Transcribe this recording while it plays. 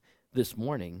this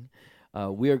morning,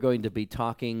 we are going to be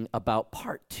talking about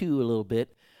part 2 a little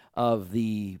bit of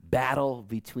the battle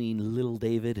between little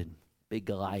David and big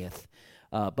Goliath.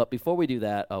 But before we do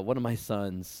that, one of my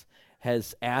sons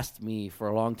has asked me for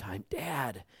a long time,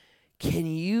 Dad, can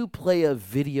you play a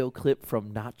video clip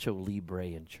from Nacho Libre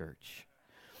in church?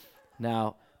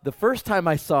 Now, the first time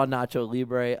I saw Nacho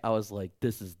Libre, I was like,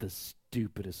 this is the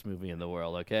stupidest movie in the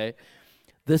world, okay?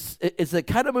 It's the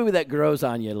kind of movie that grows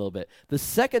on you a little bit. The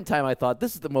second time I thought,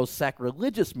 this is the most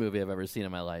sacrilegious movie I've ever seen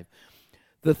in my life.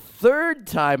 The third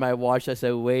time I watched, I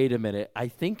said, wait a minute, I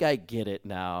think I get it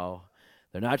now.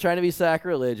 They're not trying to be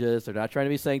sacrilegious. They're not trying to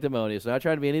be sanctimonious. They're not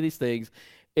trying to be any of these things.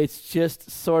 It's just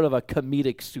sort of a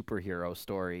comedic superhero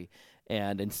story.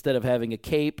 And instead of having a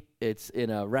cape, it's in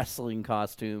a wrestling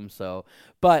costume.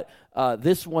 But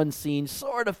this one scene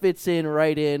sort of fits in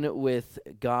right in with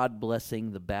God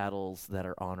blessing the battles that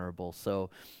are honorable. So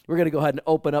we're going to go ahead and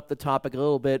open up the topic a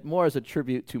little bit, more as a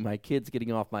tribute to my kids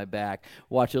getting off my back.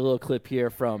 Watch a little clip here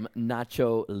from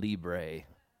Nacho Libre.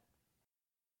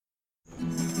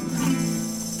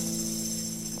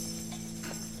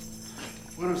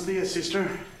 Buenos dias, sister.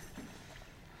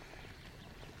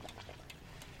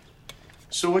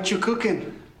 So what you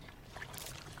cooking?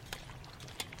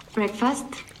 Breakfast?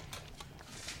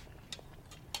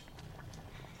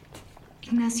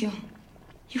 Ignacio,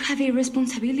 you have a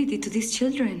responsibility to these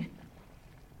children.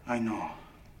 I know.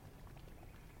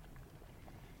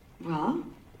 Well,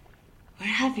 where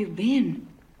have you been?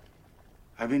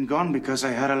 I've been gone because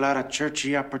I had a lot of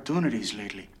churchy opportunities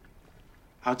lately.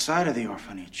 Outside of the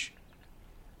orphanage.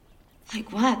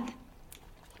 Like what?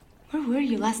 Where were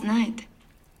you last night?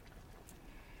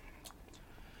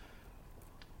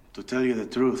 To tell you the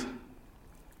truth,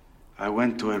 I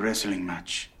went to a wrestling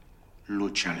match.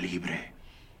 Lucha Libre.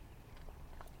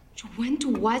 You went to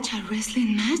watch a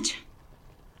wrestling match?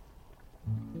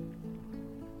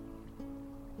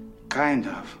 Kind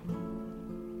of.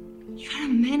 You're a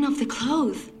man of the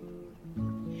cloth.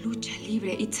 Lucha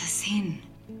Libre, it's a sin.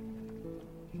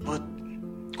 But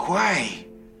why?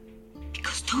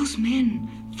 Because those men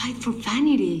fight for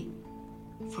vanity,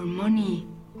 for money,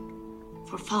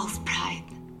 for false pride.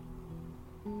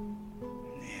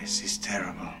 Yes, it's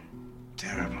terrible.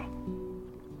 Terrible.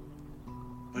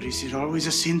 But is it always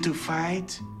a sin to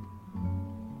fight?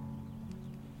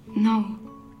 No.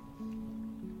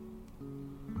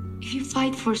 If you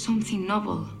fight for something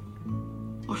noble,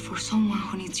 or for someone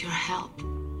who needs your help,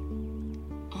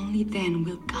 only then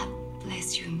will God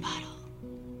bless you in battle.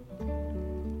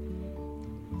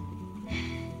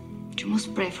 You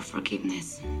must pray for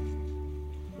forgiveness.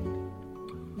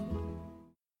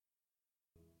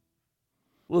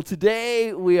 Well,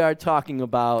 today we are talking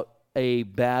about a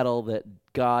battle that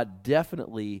God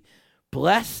definitely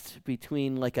blessed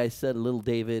between, like I said, little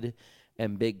David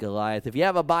and big Goliath. If you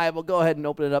have a Bible, go ahead and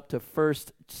open it up to 1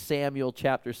 Samuel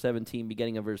chapter 17,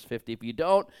 beginning of verse 50. If you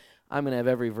don't, I'm going to have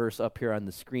every verse up here on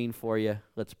the screen for you.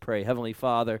 Let's pray. Heavenly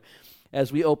Father,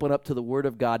 as we open up to the Word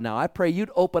of God now, I pray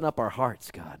you'd open up our hearts,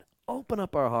 God. Open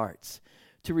up our hearts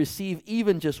to receive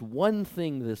even just one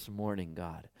thing this morning,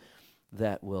 God,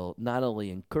 that will not only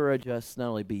encourage us, not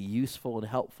only be useful and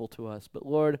helpful to us, but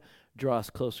Lord, draw us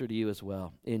closer to you as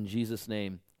well. In Jesus'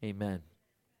 name, amen.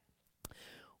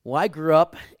 Well, I grew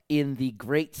up in the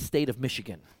great state of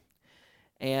Michigan.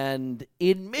 And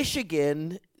in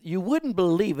Michigan, you wouldn't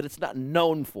believe it, it's not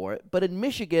known for it, but in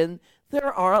Michigan,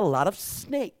 there are a lot of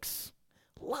snakes.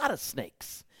 A lot of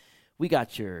snakes. We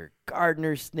got your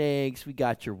gardener snakes, we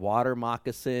got your water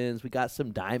moccasins, we got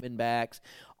some diamondbacks,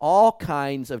 all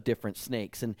kinds of different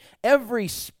snakes. And every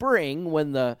spring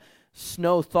when the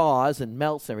snow thaws and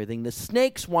melts and everything, the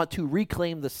snakes want to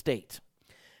reclaim the state.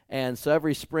 And so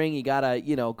every spring you got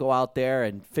to, go out there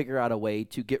and figure out a way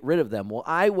to get rid of them. Well,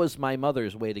 I was my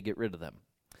mother's way to get rid of them.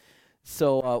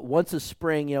 So once a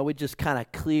spring, we just kind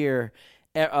of clear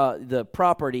the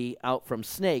property out from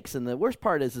snakes. And the worst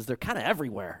part is they're kind of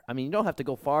everywhere. I mean, you don't have to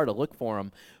go far to look for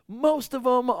them. Most of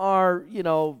them are,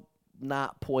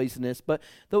 not poisonous, but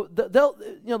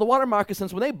the water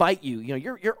moccasins, when they bite you,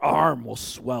 your arm will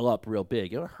swell up real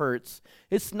big. It hurts.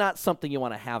 It's not something you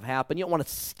want to have happen. You don't want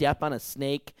to step on a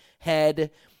snake head,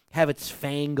 have its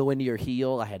fang go into your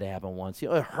heel. I had to happen once. It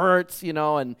hurts,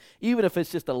 and even if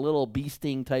it's just a little bee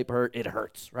sting type hurt, it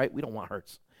hurts, right? We don't want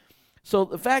hurts. So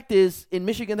the fact is, in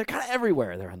Michigan, they're kind of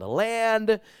everywhere. They're on the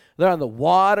land, they're on the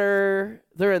water,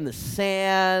 they're in the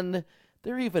sand,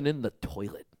 they're even in the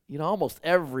toilet. Almost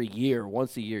every year,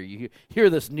 once a year, you hear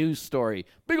this news story.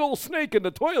 Big old snake in the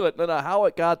toilet. And how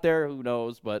it got there, who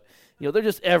knows? But, they're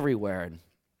just everywhere. And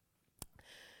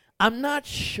I'm not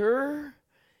sure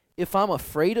if I'm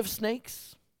afraid of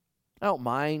snakes. I don't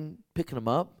mind picking them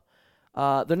up.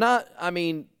 They're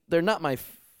not my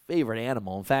favorite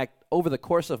animal. In fact, over the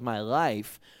course of my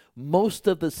life, most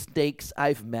of the snakes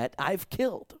I've met, I've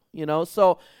killed,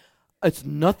 so it's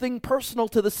nothing personal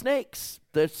to the snakes.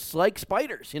 They're like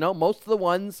spiders, most of the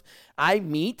ones I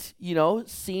meet,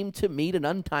 seem to meet an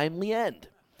untimely end.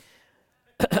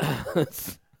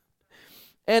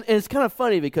 And it's kind of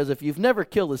funny because if you've never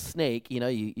killed a snake,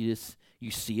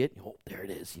 you see it, oh, there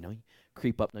it is, you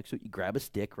creep up next to it, you grab a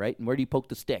stick, right? And where do you poke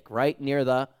the stick? Right near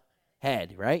the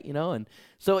head, right? And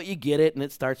so you get it and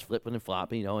it starts flipping and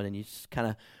flopping, and then you just kind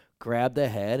of grab the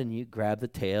head and you grab the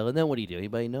tail, and then what do?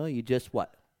 Anybody know? You just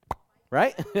what?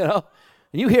 Right? And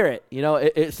you hear it,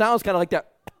 it sounds kind of like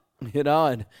that, and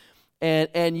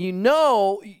you've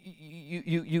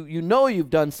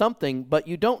done something, but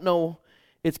you don't know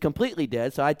it's completely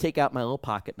dead. So I take out my little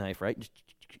pocket knife, right?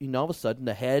 And all of a sudden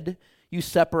the head, you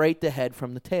separate the head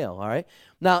from the tail, all right?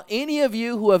 Now, any of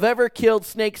you who have ever killed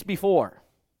snakes before,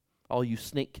 all you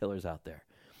snake killers out there,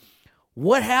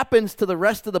 what happens to the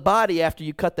rest of the body after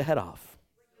you cut the head off?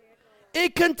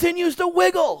 It continues to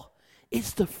wiggle.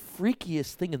 It's the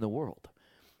freakiest thing in the world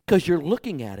because you're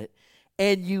looking at it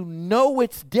and you know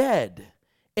it's dead,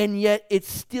 and yet it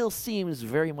still seems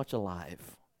very much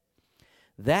alive.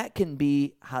 That can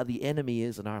be how the enemy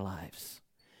is in our lives.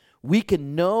 We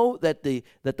can know that the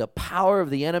power of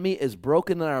the enemy is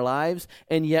broken in our lives,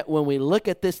 and yet when we look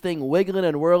at this thing wiggling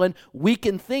and whirling, we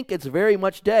can think it's very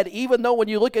much dead, even though when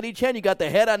you look at each hand, you got the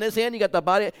head on this hand, you got the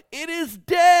body, it is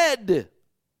dead.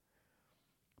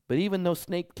 But even though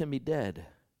snakes can be dead,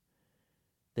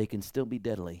 they can still be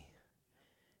deadly.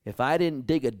 If I didn't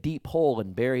dig a deep hole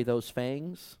and bury those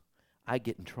fangs, I'd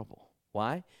get in trouble.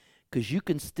 Why? Because you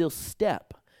can still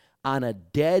step on a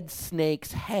dead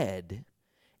snake's head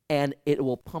and it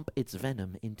will pump its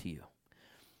venom into you.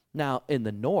 Now, in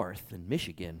the north, in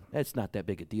Michigan, that's not that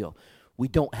big a deal. We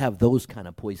don't have those kind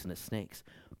of poisonous snakes.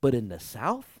 But in the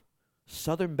south,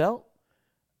 southern belt,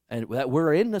 and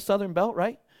we're in the southern belt,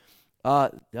 right?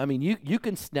 You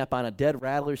can snap on a dead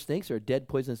rattler snake or a dead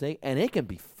poisonous snake, and it can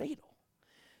be fatal.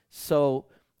 So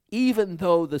even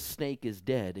though the snake is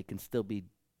dead, it can still be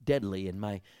deadly. And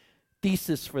my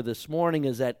thesis for this morning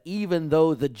is that even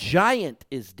though the giant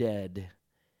is dead,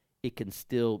 it can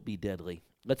still be deadly.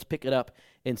 Let's pick it up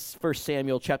in 1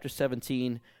 Samuel chapter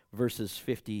 17, verses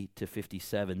 50 to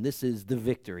 57. This is the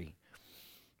victory.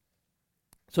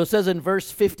 So it says in verse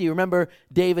 50, remember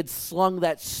David slung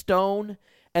that stone,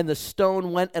 and the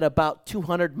stone went at about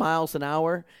 200 miles an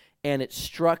hour, and it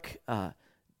struck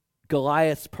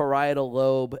Goliath's parietal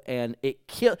lobe, and it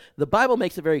killed. The Bible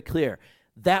makes it very clear.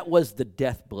 That was the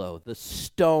death blow. The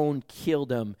stone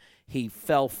killed him. He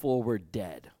fell forward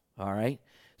dead, all right?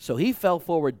 So he fell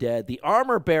forward dead. The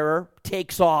armor bearer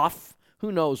takes off,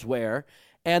 who knows where,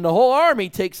 and the whole army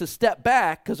takes a step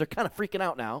back because they're kind of freaking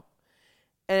out now.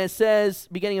 And it says,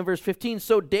 beginning in verse 15,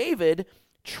 so David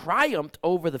triumphed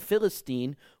over the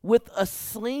Philistine with a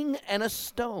sling and a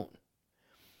stone.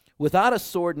 Without a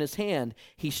sword in his hand,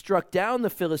 he struck down the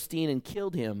Philistine and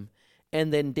killed him.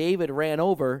 And then David ran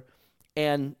over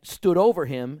and stood over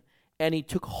him, and he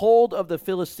took hold of the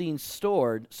Philistine's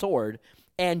sword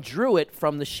and drew it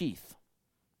from the sheath.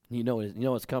 You know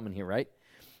what's coming here, right?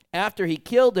 After he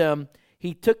killed him,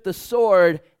 he took the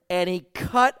sword and he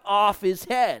cut off his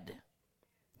head.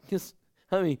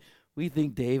 We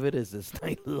think David is this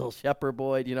nice little shepherd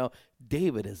boy.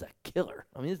 David is a killer.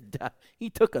 He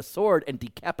took a sword and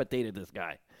decapitated this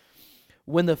guy.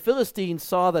 When the Philistines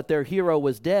saw that their hero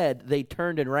was dead, they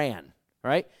turned and ran,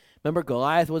 right? Remember,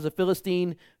 Goliath was a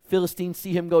Philistine. Philistines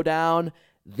see him go down.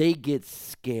 They get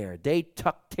scared. They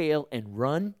tuck tail and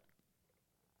run.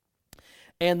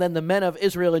 And then the men of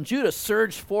Israel and Judah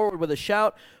surged forward with a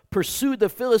shout, pursued the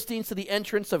Philistines to the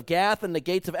entrance of Gath and the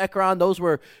gates of Ekron. Those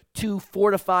were two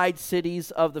fortified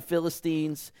cities of the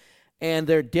Philistines. And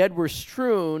their dead were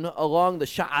strewn along the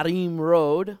Sha'arim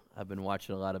Road. I've been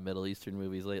watching a lot of Middle Eastern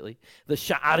movies lately. The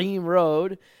Sha'arim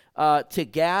Road to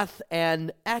Gath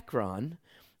and Ekron.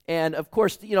 And, of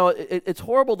course, it's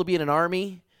horrible to be in an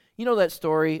army. You know that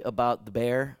story about the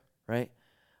bear, right?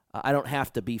 I don't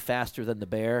have to be faster than the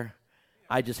bear.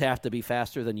 I just have to be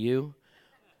faster than you.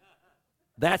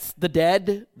 That's the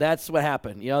dead. That's what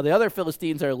happened. The other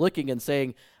Philistines are looking and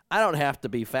saying, I don't have to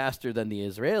be faster than the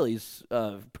Israelis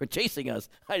chasing us.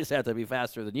 I just have to be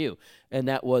faster than you. And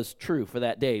that was true for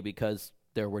that day because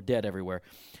there were dead everywhere.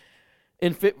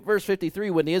 In verse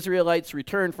 53, when the Israelites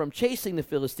returned from chasing the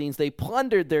Philistines, they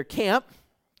plundered their camp,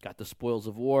 got the spoils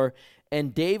of war,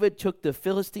 and David took the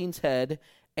Philistine's head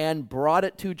and brought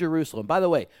it to Jerusalem. By the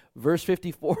way, verse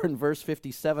 54 and verse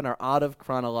 57 are out of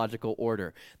chronological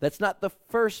order. That's not the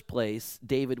first place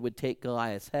David would take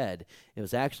Goliath's head. It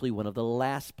was actually one of the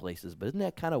last places. But isn't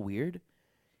that kind of weird?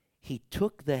 He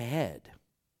took the head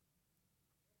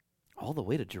all the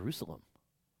way to Jerusalem.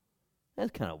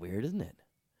 That's kind of weird, isn't it?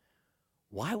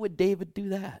 Why would David do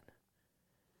that?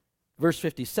 Verse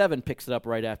 57 picks it up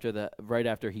right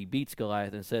after he beats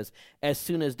Goliath and says, as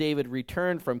soon as David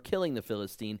returned from killing the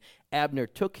Philistine, Abner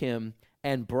took him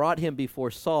and brought him before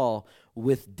Saul,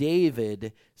 with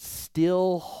David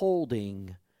still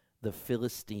holding the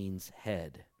Philistine's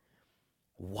head.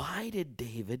 Why did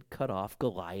David cut off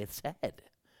Goliath's head?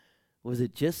 Was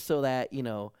it just so that,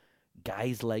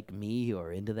 guys like me who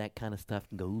are into that kind of stuff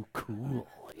can go, ooh, cool,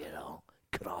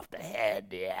 cut off the head,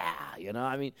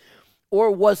 yeah, or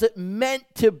was it meant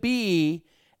to be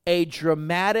a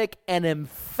dramatic and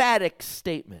emphatic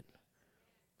statement?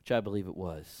 Which I believe it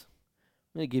was.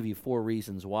 I'm going to give you 4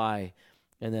 reasons why,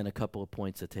 and then a couple of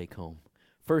points to take home.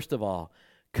 First of all,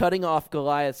 cutting off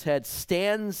Goliath's head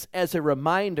stands as a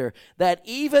reminder that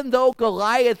even though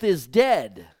Goliath is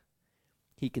dead,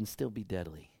 he can still be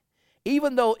deadly.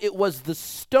 Even though it was the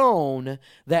stone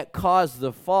that caused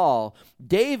the fall,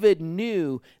 David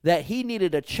knew that he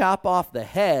needed to chop off the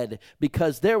head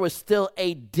because there was still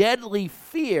a deadly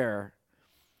fear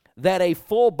that a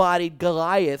full-bodied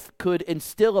Goliath could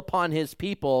instill upon his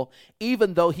people,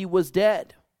 even though he was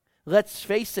dead. Let's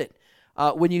face it,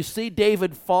 when you see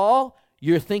David fall,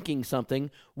 you're thinking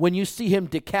something. When you see him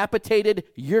decapitated,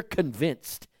 you're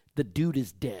convinced the dude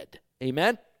is dead.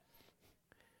 Amen?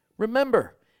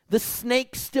 Remember, the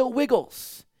snake still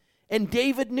wiggles, and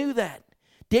David knew that.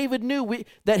 David knew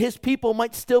that his people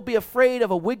might still be afraid of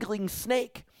a wiggling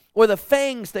snake or the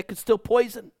fangs that could still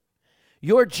poison.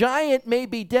 Your giant may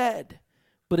be dead,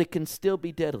 but it can still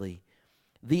be deadly.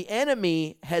 The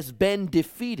enemy has been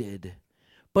defeated,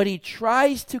 but he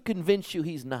tries to convince you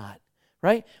he's not.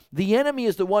 Right? The enemy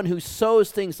is the one who sows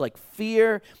things like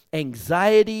fear,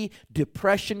 anxiety,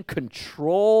 depression,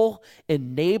 control,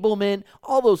 enablement,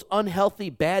 all those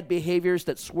unhealthy bad behaviors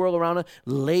that swirl around us,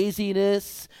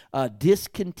 laziness,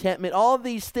 discontentment, all of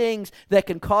these things that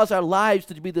can cause our lives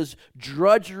to be this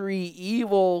drudgery,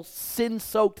 evil,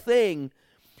 sin-soaked thing.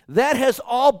 That has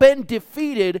all been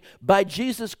defeated by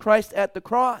Jesus Christ at the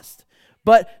cross.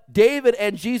 But David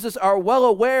and Jesus are well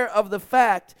aware of the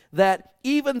fact that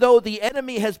even though the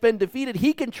enemy has been defeated,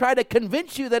 he can try to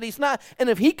convince you that he's not. And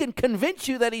if he can convince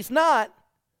you that he's not,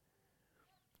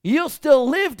 you'll still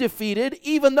live defeated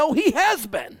even though he has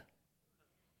been.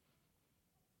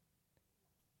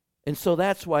 And so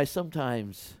that's why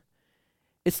sometimes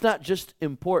it's not just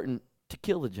important to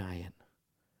kill the giant.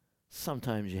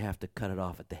 Sometimes you have to cut it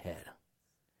off at the head.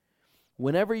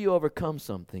 Whenever you overcome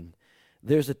something,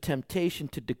 there's a temptation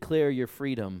to declare your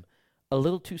freedom a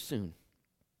little too soon,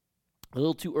 a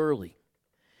little too early.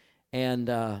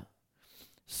 And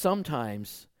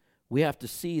sometimes we have to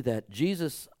see that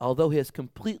Jesus, although he has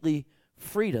completely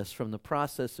freed us from the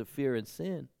process of fear and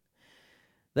sin,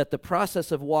 that the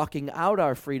process of walking out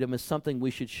our freedom is something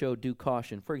we should show due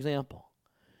caution. For example,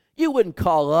 you wouldn't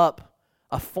call up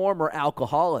a former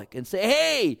alcoholic and say,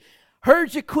 hey,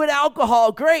 heard you quit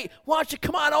alcohol, great, why don't you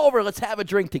come on over, let's have a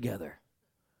drink together.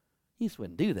 He just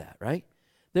wouldn't do that, right?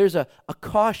 There's a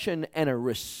caution and a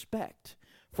respect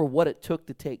for what it took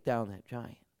to take down that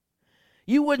giant.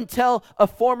 You wouldn't tell a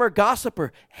former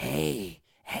gossiper, hey,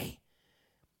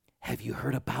 have you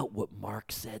heard about what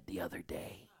Mark said the other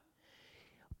day?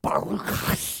 Baruch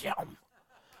Hashem.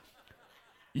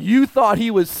 You thought he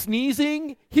was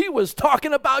sneezing? He was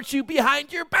talking about you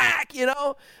behind your back, you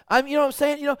know? You know what I'm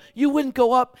saying? You wouldn't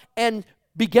go up and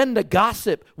begin to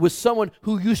gossip with someone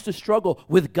who used to struggle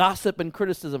with gossip and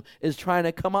criticism, is trying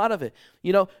to come out of it.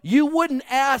 You wouldn't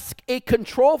ask a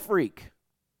control freak,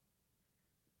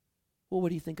 well, what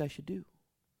do you think I should do?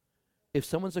 If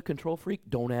someone's a control freak,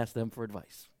 don't ask them for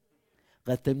advice.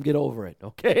 Let them get over it,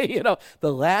 okay?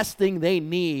 The last thing they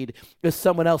need is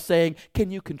someone else saying, can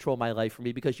you control my life for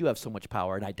me because you have so much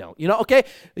power and I don't, okay?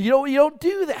 You don't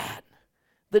do that.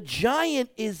 The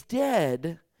giant is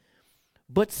dead.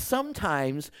 But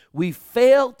sometimes we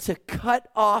fail to cut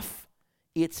off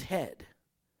its head.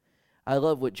 I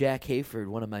love what Jack Hayford,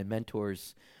 one of my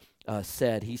mentors,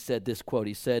 said. He said this quote.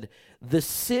 He said, the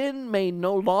sin may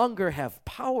no longer have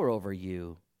power over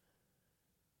you,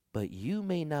 but you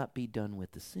may not be done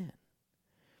with the sin.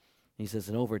 He says,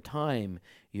 and over time,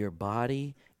 your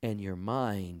body and your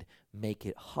mind make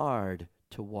it hard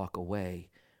to walk away,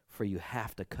 for you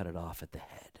have to cut it off at the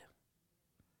head.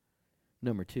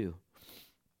 Number 2.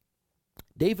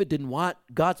 David didn't want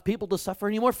God's people to suffer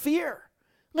any more fear.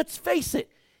 Let's face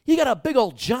it. You got a big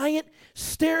old giant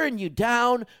staring you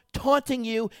down, taunting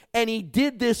you, and he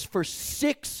did this for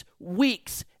 6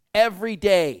 weeks every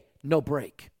day, no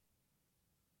break.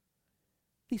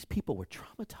 These people were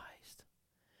traumatized.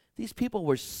 These people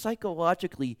were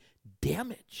psychologically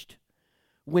damaged.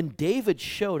 When David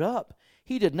showed up,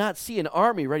 he did not see an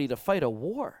army ready to fight a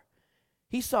war.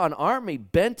 He saw an army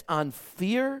bent on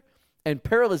fear and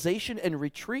paralyzation and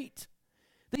retreat.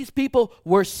 These people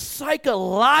were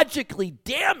psychologically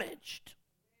damaged.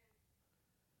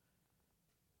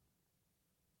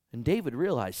 And David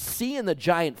realized seeing the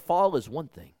giant fall is one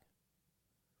thing.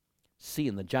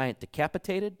 Seeing the giant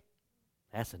decapitated,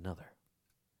 that's another.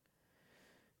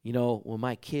 You know, when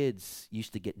my kids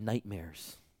used to get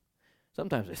nightmares,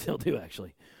 sometimes they still do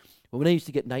actually, but when they used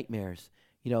to get nightmares,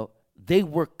 you know, they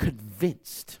were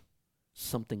convinced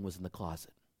something was in the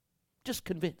closet. Just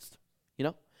convinced, you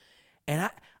know. And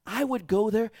I would go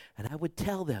there and I would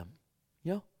tell them,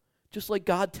 you know, just like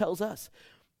God tells us,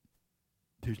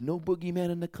 there's no boogeyman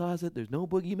in the closet, there's no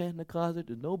boogeyman in the closet,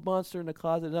 there's no monster in the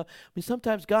closet. No. I mean,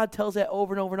 sometimes God tells that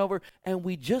over and over and over, and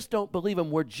we just don't believe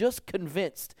him. We're just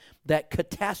convinced that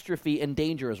catastrophe and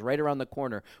danger is right around the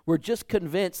corner. We're just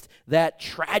convinced that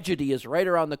tragedy is right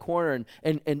around the corner,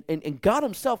 and God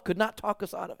himself could not talk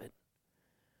us out of it.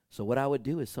 So what I would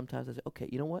do is sometimes I say, okay,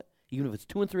 you know what? Even if it's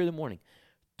 2 and 3 in the morning,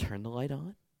 turn the light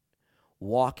on,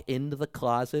 walk into the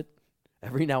closet.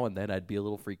 Every now and then I'd be a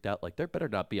little freaked out, like there better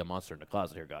not be a monster in the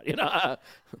closet here, God. You know,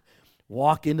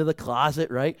 walk into the closet,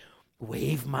 right?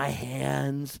 Wave my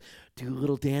hands, do a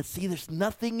little dance. See, there's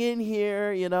nothing in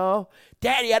here, you know.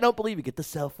 Daddy, I don't believe you. Get the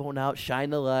cell phone out, shine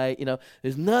the light, you know.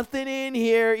 There's nothing in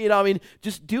here, you know. I mean,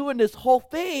 just doing this whole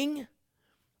thing.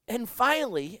 And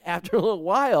finally, after a little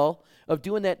while of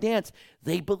doing that dance,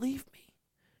 they believed me.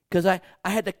 Because I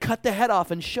had to cut the head off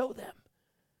and show them.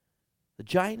 The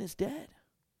giant is dead.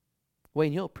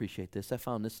 Wayne, you'll appreciate this. I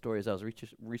found this story as I was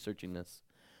researching this.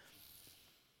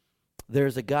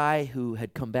 There's a guy who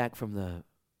had come back from the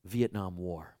Vietnam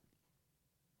War.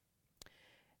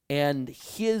 And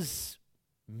his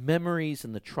memories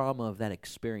and the trauma of that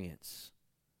experience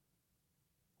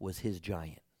was his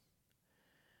giant.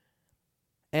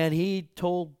 And he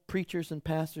told preachers and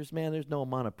pastors, man, there's no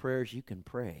amount of prayers you can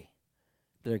pray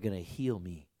that are going to heal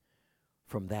me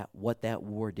from that, what that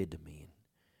war did to me.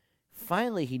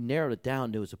 Finally, he narrowed it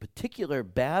down. There was a particular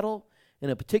battle in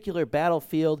a particular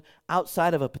battlefield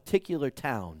outside of a particular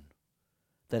town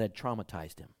that had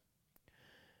traumatized him.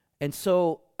 And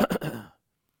so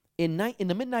in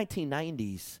the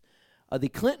mid-1990s, the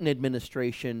Clinton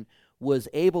administration was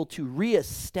able to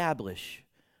reestablish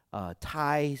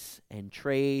ties and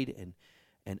trade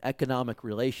and economic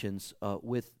relations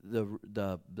with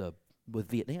with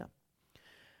Vietnam.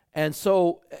 And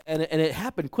so, and it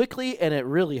happened quickly, and it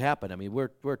really happened. I mean,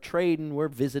 we're trading, we're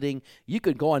visiting. You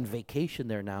could go on vacation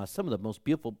there now. Some of the most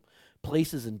beautiful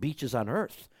places and beaches on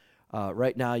earth.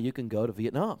 Right now, you can go to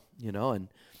Vietnam, you know,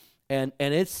 and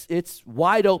it's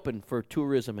wide open for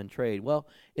tourism and trade. Well,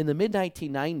 in the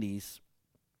mid-1990s,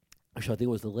 actually I think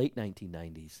it was the late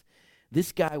 1990s,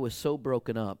 this guy was so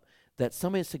broken up that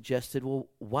somebody suggested, well,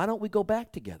 why don't we go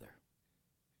back together?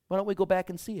 Why don't we go back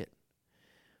and see it?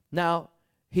 Now,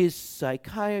 his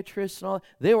psychiatrists and all,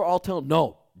 they were all telling him,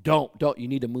 no, don't, you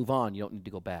need to move on. You don't need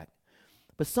to go back.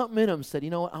 But something in him said, you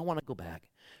know what, I want to go back.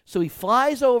 So he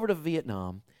flies over to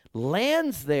Vietnam,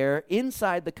 lands there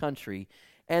inside the country,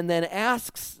 and then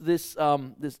asks this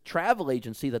travel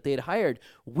agency that they had hired,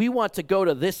 we want to go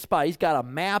to this spot. He's got a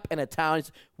map and a town. He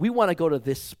says, we want to go to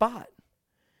this spot,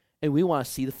 and we want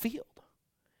to see the field.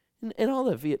 And all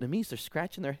the Vietnamese are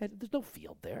scratching their head. There's no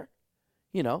field there,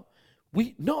 you know.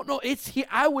 No, it's here.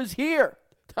 I was here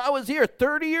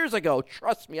 30 years ago.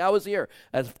 Trust me, I was here.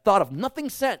 I've thought of nothing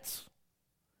since.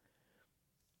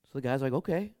 So the guy's like,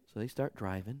 okay. So they start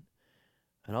driving.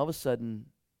 And all of a sudden,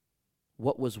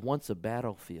 what was once a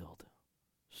battlefield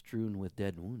strewn with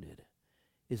dead and wounded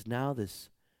is now this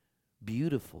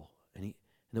beautiful, and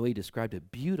the way he described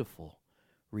it, beautiful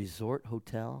resort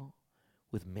hotel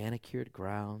with manicured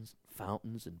grounds,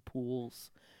 fountains, and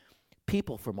pools.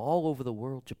 People from all over the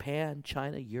world, Japan,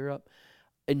 China, Europe,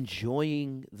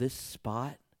 enjoying this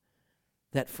spot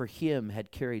that for him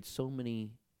had carried so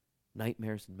many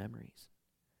nightmares and memories.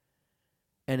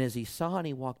 And as he saw and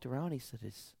he walked around, he said,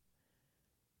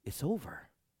 it's over.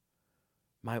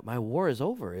 My war is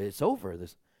over. It's over.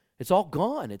 It's all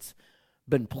gone. It's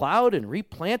been plowed and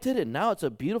replanted, and now it's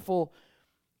a beautiful,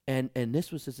 and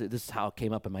this is how it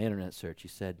came up in my internet search. He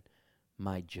said,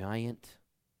 my giant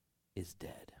is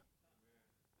dead.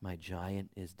 My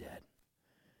giant is dead.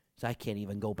 So I can't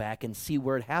even go back and see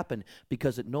where it happened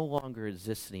because it no longer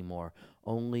exists anymore,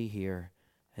 only here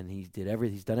And he's done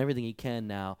everything he can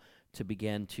now to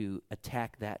begin to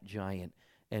attack that giant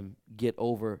and get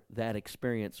over that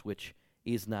experience, which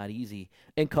is not easy.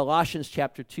 In Colossians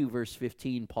chapter 2, verse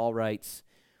 15, Paul writes,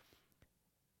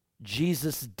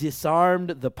 Jesus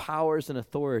disarmed the powers and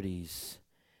authorities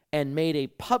and made a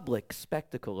public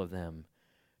spectacle of them,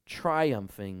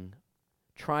 triumphing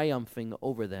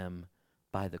over them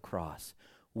by the cross.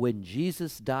 When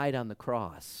Jesus died on the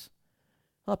cross,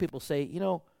 a lot of people say,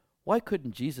 why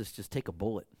couldn't Jesus just take a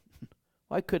bullet?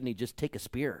 Why couldn't he just take a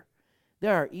spear?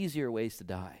 There are easier ways to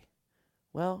die.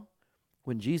 Well,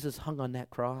 when Jesus hung on that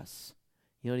cross,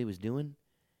 you know what he was doing?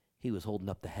 He was holding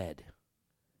up the head.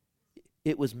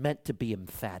 It was meant to be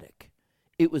emphatic.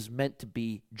 It was meant to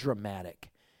be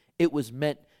dramatic. It was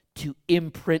meant to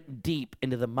imprint deep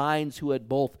into the minds who had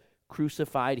both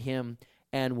crucified him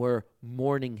and were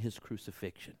mourning his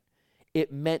crucifixion.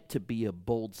 It meant to be a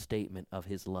bold statement of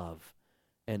his love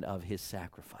and of his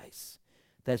sacrifice.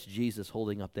 That's Jesus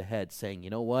holding up the head saying, you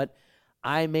know what?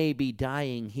 I may be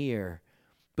dying here,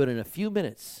 but in a few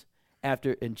minutes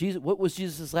after, and Jesus, what was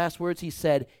Jesus' last words? He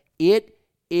said, it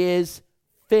is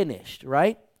finished,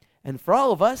 right? And for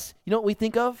all of us, you know what we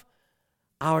think of?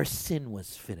 Our sin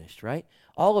was finished, right?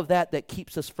 All of that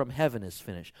keeps us from heaven is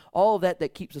finished. All of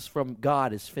that keeps us from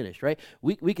God is finished, right?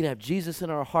 We can have Jesus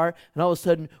in our heart, and all of a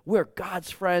sudden, we're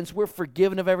God's friends. We're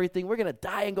forgiven of everything. We're going to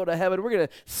die and go to heaven. We're going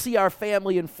to see our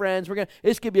family and friends.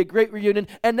 It's going to be a great reunion,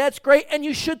 and that's great, and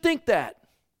you should think that.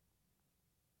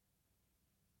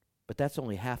 But that's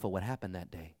only half of what happened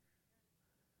that day.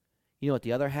 You know what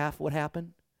the other half would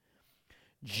happen?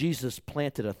 Jesus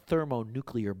planted a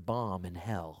thermonuclear bomb in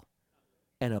hell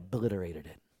and obliterated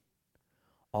it.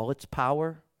 All its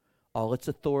power, all its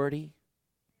authority,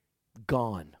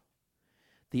 gone.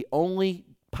 The only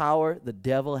power the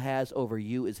devil has over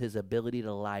you is his ability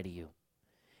to lie to you.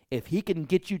 If he can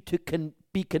get you to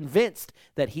be convinced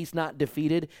that he's not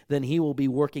defeated, then he will be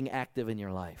working active in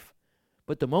your life.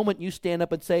 But the moment you stand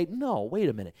up and say, no, wait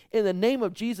a minute, in the name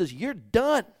of Jesus, you're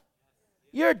done.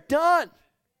 You're done.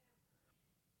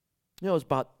 It was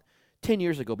about 10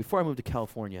 years ago, before I moved to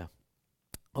California,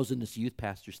 I was in this youth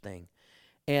pastor's thing.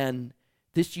 And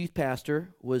this youth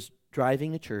pastor was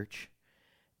driving to church.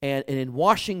 And in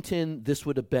Washington, this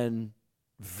would have been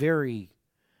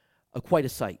quite a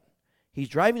sight. He's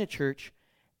driving to church,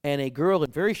 and a girl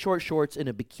in very short shorts and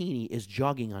a bikini is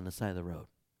jogging on the side of the road.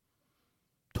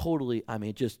 Totally,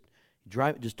 just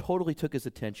totally took his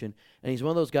attention. And he's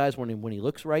one of those guys when he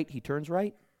looks right, he turns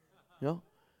right. So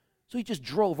he just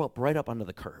drove right up onto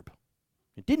the curb.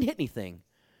 It didn't hit anything.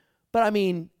 But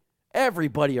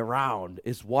everybody around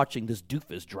is watching this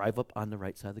doofus drive up on the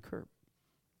right side of the curb.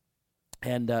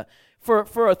 And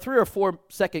for a 3 or 4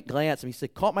 second glance, he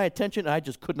said, caught my attention, and I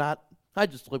just could not. I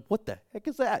just like, what the heck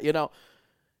is that?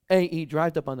 And he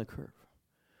drove up on the curb.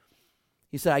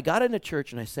 He said, I got into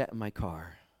church and I sat in my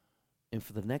car. And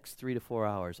for the next 3 to 4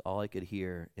 hours, all I could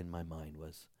hear in my mind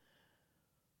was,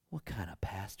 what kind of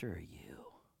pastor are you?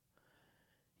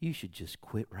 You should just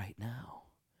quit right now.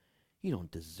 You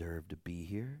don't deserve to be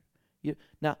here.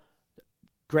 Now,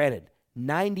 granted,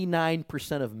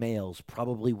 99% of males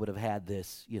probably would have had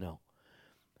this,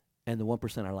 and the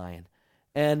 1% are lying.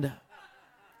 And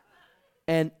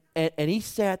he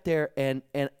sat there, and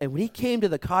when he came to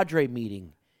the cadre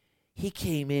meeting, he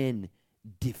came in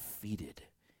defeated.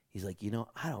 He's like,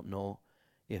 I don't know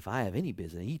if I have any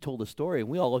business. He told a story, and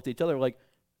we all looked at each other like,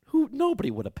 nobody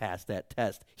would have passed that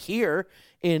test. Here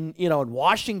in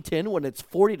Washington, when it's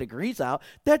 40 degrees out,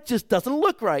 that just doesn't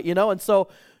look right, And so,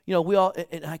 we all,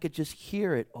 and I could just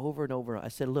hear it over and over. I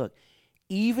said, look,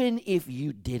 even if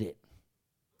you did it,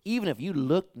 even if you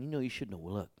looked, you shouldn't have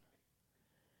looked.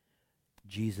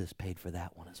 Jesus paid for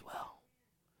that one as well.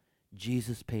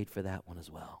 Jesus paid for that one as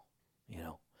well,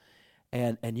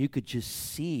 And you could just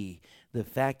see the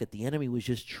fact that the enemy was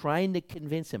just trying to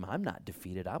convince him, I'm not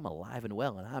defeated, I'm alive and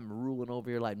well, and I'm ruling over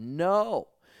your life. No,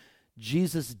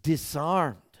 Jesus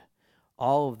disarmed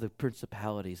all of the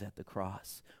principalities at the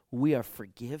cross. We are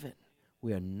forgiven.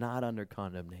 We are not under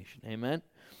condemnation. Amen?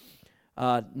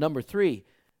 Number 3,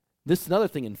 this is another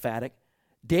thing emphatic.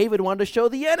 David wanted to show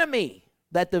the enemy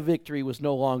that the victory was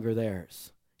no longer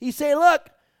theirs. He said,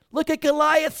 look at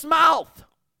Goliath's mouth.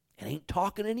 It ain't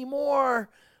talking anymore.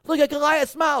 Look at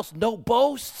Goliath's mouth. No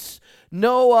boasts.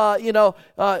 No,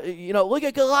 look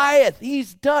at Goliath.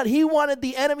 He's done. He wanted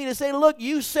the enemy to say, look,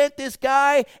 you sent this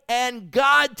guy and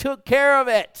God took care of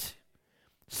it.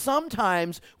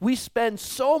 Sometimes we spend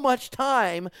so much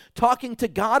time talking to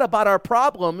God about our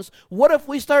problems. What if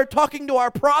we start talking to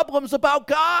our problems about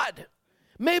God?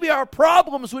 Maybe our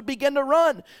problems would begin to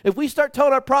run. If we start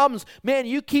telling our problems, man,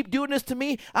 you keep doing this to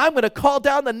me, I'm going to call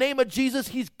down the name of Jesus.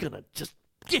 He's going to just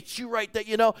get you right there.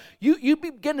 You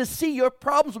begin to see your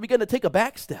problems will begin to take a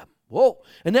back step. Whoa.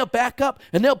 And they'll back up,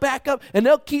 and they'll back up, and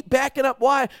they'll keep backing up.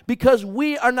 Why? Because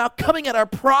we are now coming at our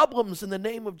problems in the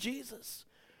name of Jesus.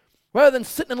 Rather than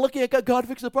sitting and looking at God, God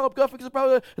fix the problem, God fix the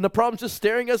problem, and the problem's just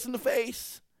staring us in the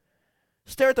face.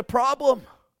 Stare at the problem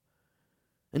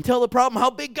and tell the problem how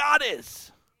big God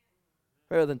is,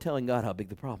 rather than telling God how big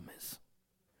the problem is.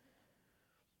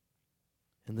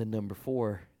 And then number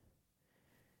 4,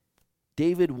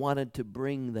 David wanted to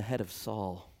bring the head of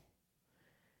Saul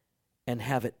and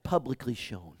have it publicly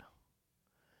shown.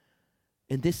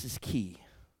 And this is key.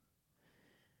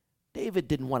 David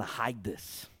didn't want to hide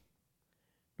this,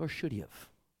 nor should he have.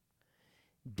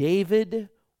 David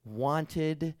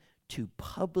wanted to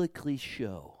publicly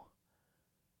show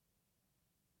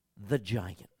the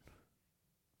giant.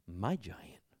 My giant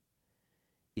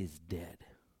is dead.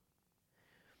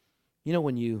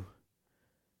 When you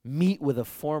meet with a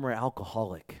former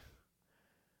alcoholic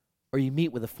or you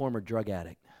meet with a former drug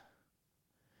addict,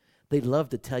 they love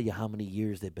to tell you how many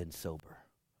years they've been sober,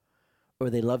 or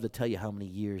they love to tell you how many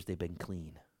years they've been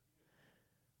clean.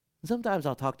 And sometimes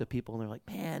I'll talk to people and they're like,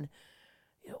 man,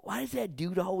 why does that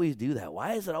dude always do that?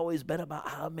 Why has it always been about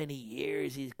how many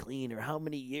years he's clean or how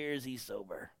many years he's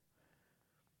sober?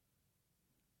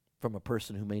 From a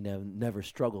person who may never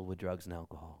struggled with drugs and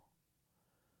alcohol.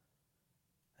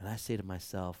 And I say to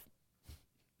myself,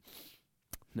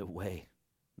 no way,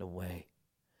 no way.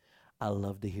 I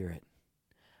love to hear it.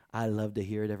 I love to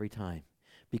hear it every time.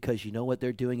 Because you know what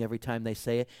they're doing every time they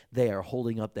say it? They are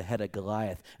holding up the head of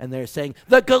Goliath. And they're saying,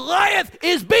 the Goliath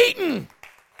is beaten.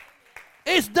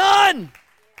 It's done.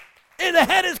 And the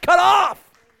head is cut off.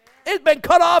 It's been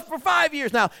cut off for 5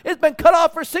 years now. It's been cut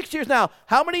off for 6 years now.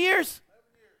 How many years?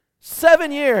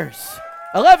 7 years.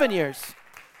 11 years.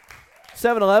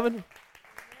 7-11.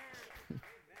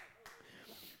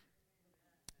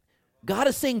 God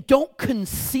is saying, don't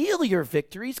conceal your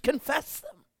victories, confess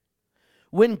them.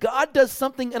 When God does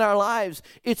something in our lives,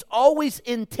 it's always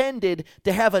intended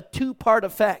to have a 2-part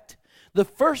effect. The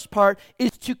first part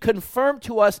is to confirm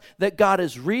to us that God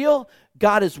is real,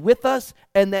 God is with us,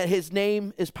 and that his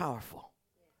name is powerful.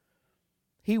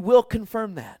 He will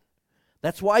confirm that.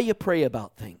 That's why you pray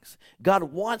about things. God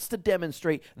wants to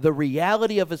demonstrate the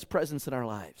reality of his presence in our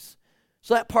lives.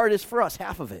 So that part is for us,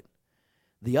 half of it.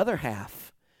 The other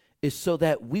half is so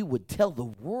that we would tell the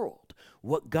world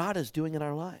what God is doing in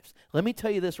our lives. Let me tell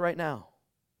you this right now.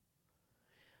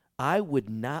 I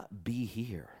would not be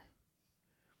here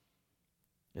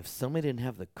if somebody didn't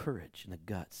have the courage and the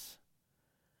guts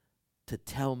to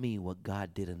tell me what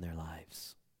God did in their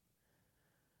lives.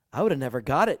 I would have never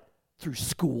got it through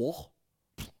school.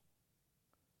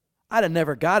 I'd have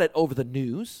never got it over the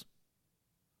news.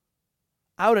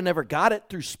 I would have never got it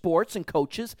through sports and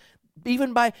coaches.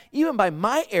 Even by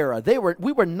my era,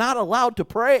 we were not allowed to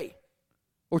pray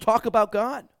or talk about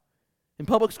God in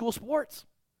public school sports.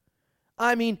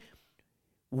 I mean,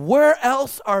 where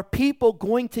else are people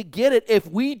going to get it if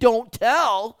we don't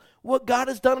tell what God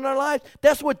has done in our lives?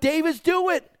 That's what David's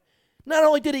doing. Not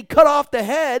only did he cut off the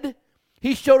head,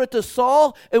 he showed it to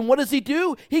Saul, and what does he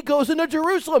do? He goes into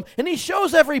Jerusalem, and he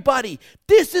shows everybody,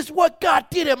 this is what God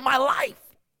did in my life.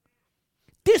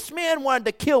 This man wanted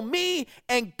to kill me,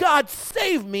 and God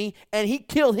saved me, and he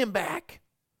killed him back.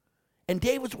 And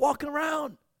David's walking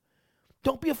around.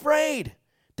 Don't be afraid.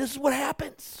 This is what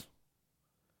happens.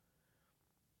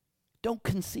 Don't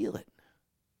conceal it.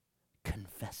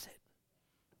 Confess it.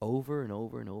 Over and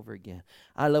over and over again.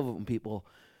 I love it when people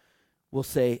will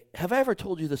say, have I ever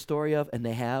told you the story of? And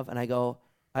they have. And I go,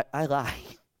 I lie.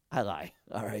 I lie.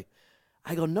 All right.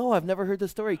 I go, no, I've never heard the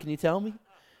story. Can you tell me?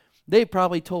 They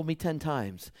probably told me 10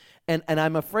 times. And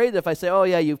I'm afraid that if I say, oh,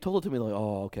 yeah, you've told it to me, like,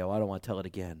 oh, okay, well, I don't want to tell it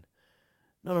again.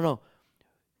 No.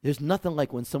 There's nothing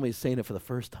like when somebody's saying it for the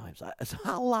first time. So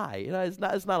I'll lie.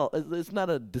 It's not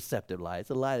a deceptive lie. It's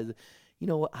a lie. You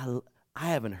know what? I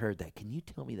haven't heard that. Can you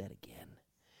tell me that again?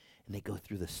 And they go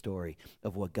through the story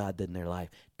of what God did in their life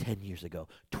 10 years ago,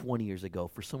 20 years ago,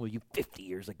 for some of you 50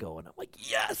 years ago. And I'm like,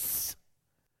 yes,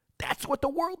 that's what the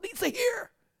world needs to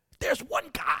hear. There's one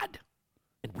God,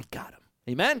 and we got him.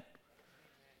 Amen?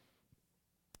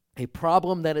 A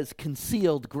problem that is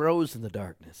concealed grows in the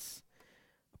darkness.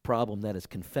 A problem that is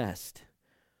confessed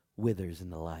withers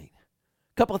in the light.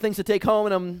 A couple of things to take home,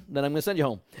 and then I'm going to send you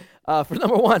home. For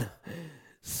number 1,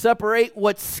 separate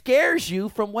what scares you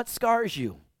from what scars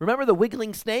you. Remember the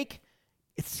wiggling snake?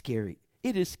 It's scary.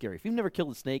 It is scary. If you've never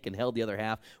killed a snake and held the other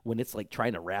half when it's like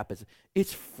trying to wrap,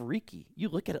 it's freaky. You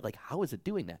look at it like, how is it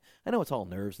doing that? I know it's all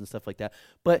nerves and stuff like that,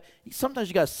 but sometimes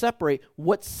you got to separate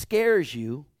what scares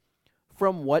you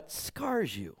from what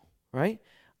scars you, right?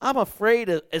 I'm afraid,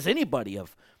 as anybody,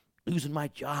 of losing my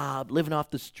job, living off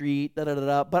the street,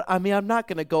 But I mean, I'm not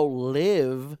going to go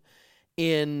live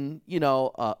in,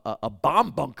 a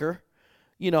bomb bunker,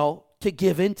 to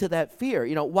give into that fear.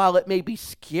 While it may be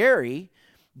scary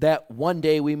that one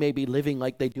day we may be living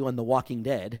like they do on The Walking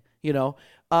Dead,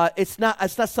 it's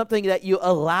not something that you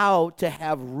allow to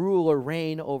have rule or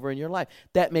reign over in your life.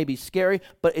 That may be scary,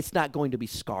 but it's not going to be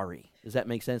scary. Does that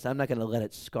make sense? I'm not going to let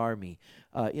it scar me.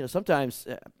 Sometimes,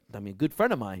 a good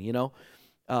friend of mine,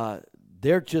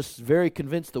 they're just very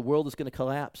convinced the world is going to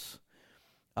collapse.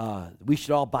 We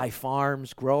should all buy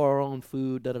farms, grow our own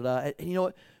food, And you know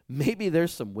what? Maybe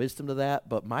there's some wisdom to that,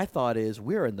 but my thought is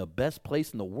we're in the best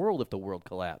place in the world if the world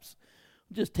collapses.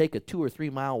 Just take a 2 or 3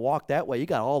 mile walk that way. You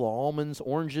got all the almonds,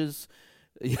 oranges,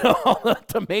 all the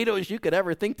tomatoes you could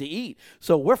ever think to eat.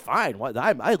 So we're fine.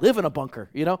 I live in a bunker,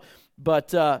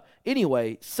 But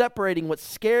anyway, separating what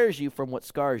scares you from what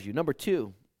scars you. Number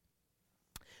 2,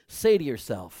 say to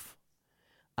yourself,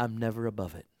 I'm never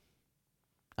above it.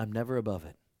 I'm never above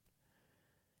it.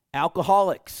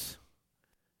 Alcoholics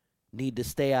need to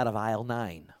stay out of aisle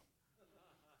 9.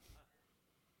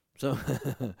 So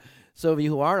some of you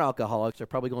who aren't alcoholics are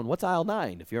probably going, what's aisle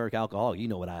 9? If you're an alcoholic, you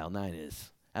know what aisle 9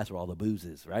 is. That's where all the booze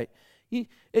is, right?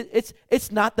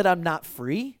 It's not that I'm not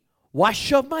free. Why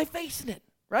shove my face in it,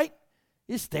 right?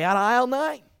 You stay out of aisle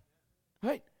 9,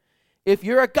 right? If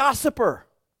you're a gossiper,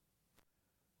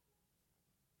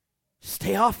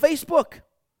 stay off Facebook.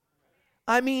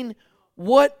 I mean,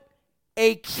 what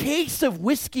a case of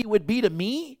whiskey would be to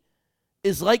me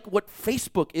is like what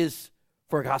Facebook is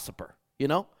for a gossiper,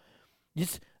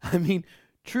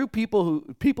 True people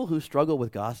who struggle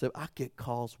with gossip, I get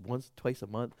calls once, twice a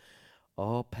month.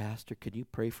 Oh, Pastor, can you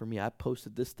pray for me? I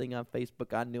posted this thing on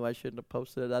Facebook. I knew I shouldn't have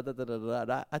posted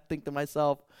it. I think to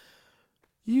myself,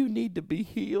 you need to be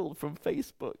healed from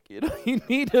Facebook. You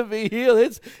need to be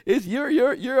healed.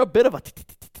 You're a bit of a.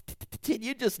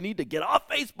 You just need to get off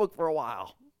Facebook for a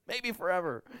while, maybe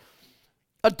forever.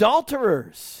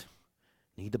 Adulterers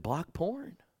need to block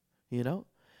porn.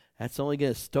 That's only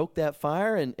going to stoke that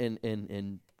fire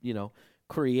and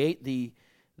create the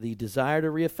desire to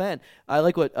reoffend. I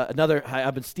like what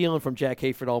I've been stealing from Jack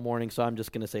Hayford all morning, so I'm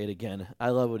just going to say it again. I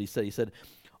love what he said. He said,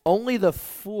 only the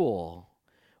fool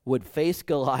would face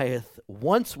Goliath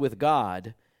once with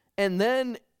God, and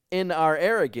then in our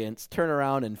arrogance, turn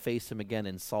around and face him again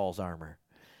in Saul's armor.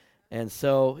 And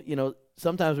so,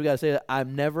 sometimes we got to say that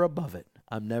I'm never above it.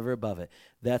 I'm never above it.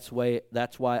 That's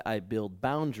why I build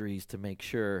boundaries to make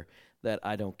sure that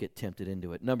I don't get tempted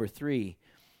into it. Number 3,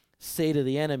 say to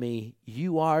the enemy,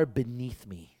 you are beneath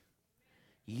me.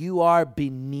 You are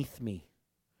beneath me.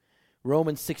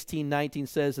 Romans 16:19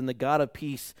 says, and the God of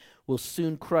peace will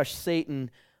soon crush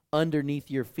Satan underneath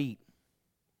your feet.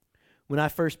 When I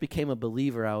first became a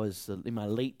believer, I was in my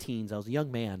late teens. I was a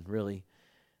young man, really.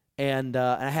 And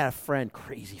I had a friend,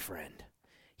 crazy friend.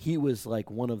 He was like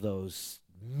one of those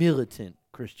militant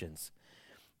Christians.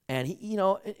 And he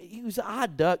was an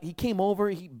odd duck. He came over,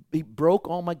 he broke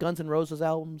all my Guns N' Roses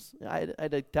albums. I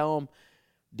had to tell him,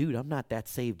 dude, I'm not that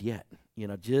saved yet.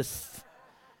 Just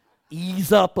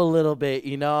ease up a little bit,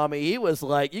 he was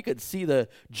like, you could see the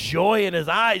joy in his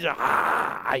eyes,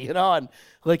 and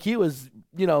like he was,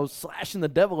 slashing the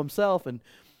devil himself. And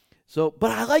so,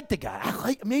 but I liked the guy.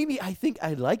 I think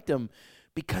I liked him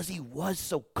because he was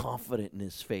so confident in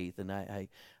his faith, and I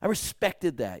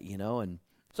respected that, and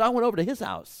so I went over to his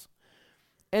house.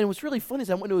 And what's really funny is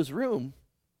I went to his room,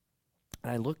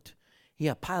 and I looked. He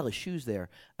had a pile of shoes there,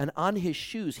 and on his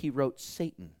shoes he wrote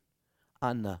Satan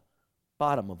on the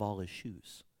bottom of all his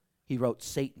shoes. He wrote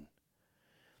Satan.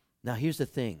 Now here's the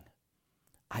thing.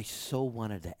 I so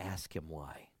wanted to ask him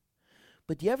why.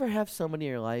 But do you ever have someone in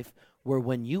your life where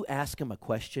when you ask him a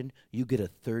question, you get a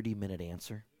 30-minute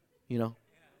answer? You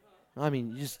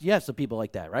have some people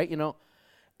like that, right?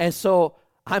 And so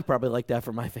I'm probably like that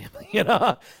for my family,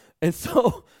 And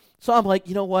so I'm like,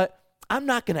 you know what? I'm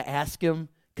not going to ask him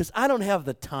because I don't have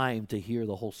the time to hear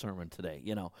the whole sermon today,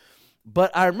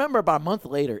 But I remember about a month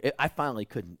later, I finally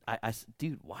couldn't. I said,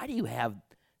 dude, why do you have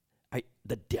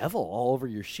the devil all over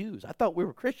your shoes? I thought we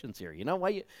were Christians here, Why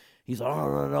you? He's like,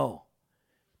 oh, no.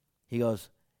 He goes,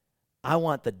 I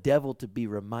want the devil to be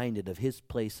reminded of his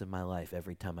place in my life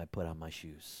every time I put on my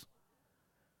shoes.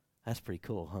 That's pretty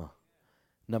cool, huh?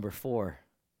 Number 4,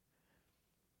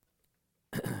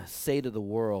 say to the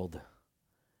world,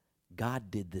 God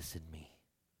did this in me.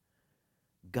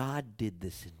 God did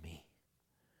this in me.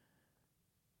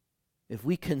 If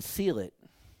we conceal it,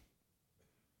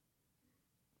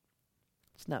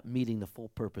 it's not meeting the full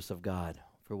purpose of God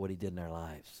for what he did in our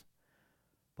lives.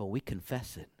 But we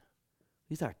confess it.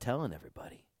 We start telling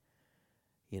everybody.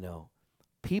 You know,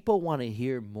 people want to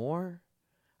hear more.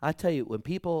 I tell you, when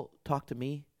people talk to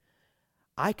me,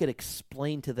 I could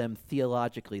explain to them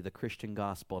theologically the Christian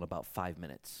gospel in about 5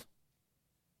 minutes.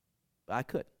 I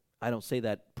could. I don't say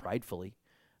that pridefully.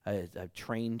 I've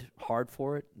trained hard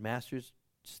for it, master's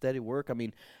steady work. I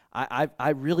mean, I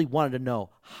really wanted to know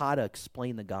how to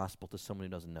explain the gospel to someone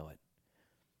who doesn't know it.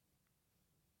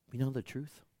 You know the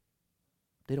truth?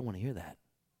 They don't want to hear that.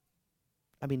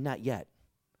 I mean, not yet.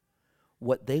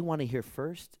 What they want to hear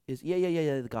first is, yeah,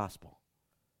 the gospel.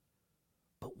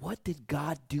 But what did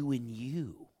God do in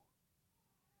you?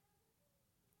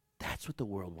 That's what the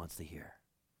world wants to hear.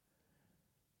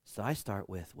 So I start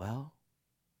with, well,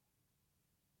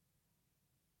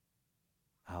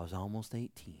 I was almost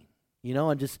 18. You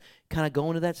know, and just kind of go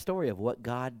into that story of what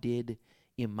God did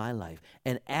in my life.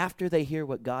 And after they hear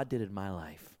what God did in my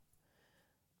life,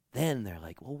 then they're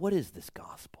like, well, what is this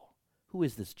gospel? Who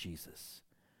is this Jesus?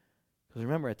 Because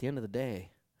remember, at the end of the day,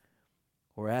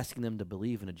 we're asking them to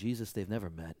believe in a Jesus they've never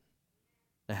met,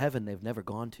 a heaven they've never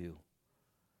gone to.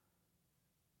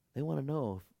 They want to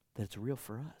know that it's real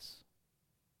for us.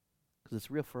 Because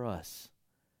it's real for us,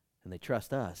 and they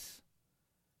trust us,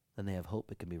 then they have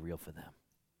hope it can be real for them.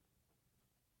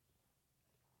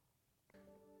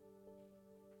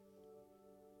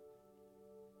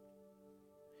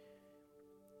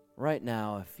 Right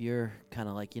now, if you're kind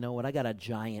of like, you know what, I got a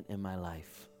giant in my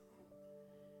life.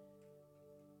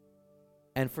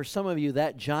 And for some of you,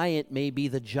 that giant may be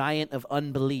the giant of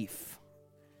unbelief.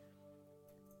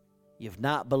 You've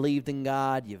not believed in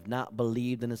God. You've not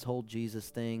believed in this whole Jesus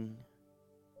thing.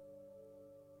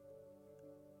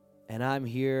 And I'm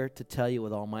here to tell you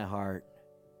with all my heart,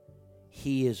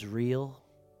 he is real.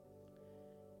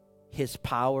 His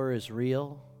power is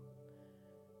real.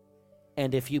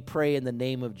 And if you pray in the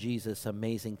name of Jesus,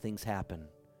 amazing things happen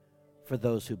for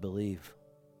those who believe.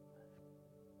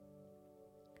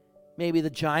 Maybe the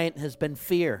giant has been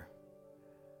fear,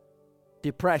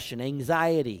 depression,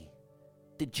 anxiety,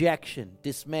 dejection,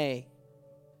 dismay,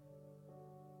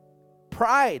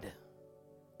 pride,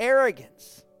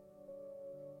 arrogance,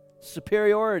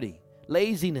 superiority,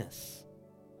 laziness.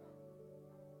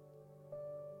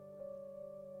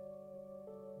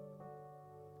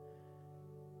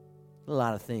 A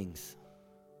lot of things.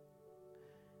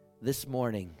 This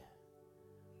morning,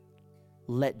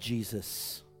 let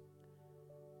Jesus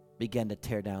begin to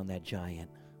tear down that giant.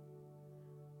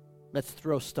 Let's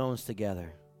throw stones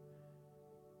together.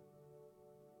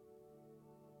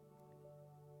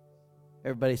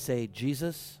 Everybody say,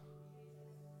 Jesus.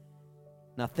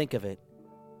 Now think of it.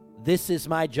 This is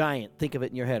my giant. Think of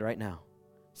it in your head right now.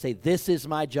 Say, this is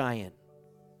my giant.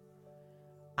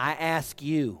 I ask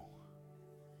you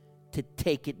to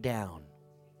take it down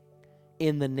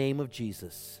in the name of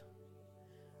Jesus.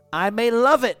 I may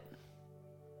love it,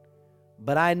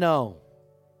 but I know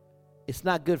it's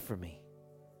not good for me.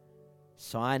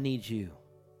 So I need you.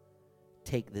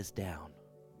 Take this down,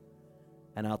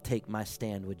 and I'll take my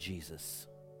stand with Jesus.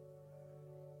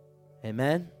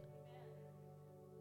 Amen.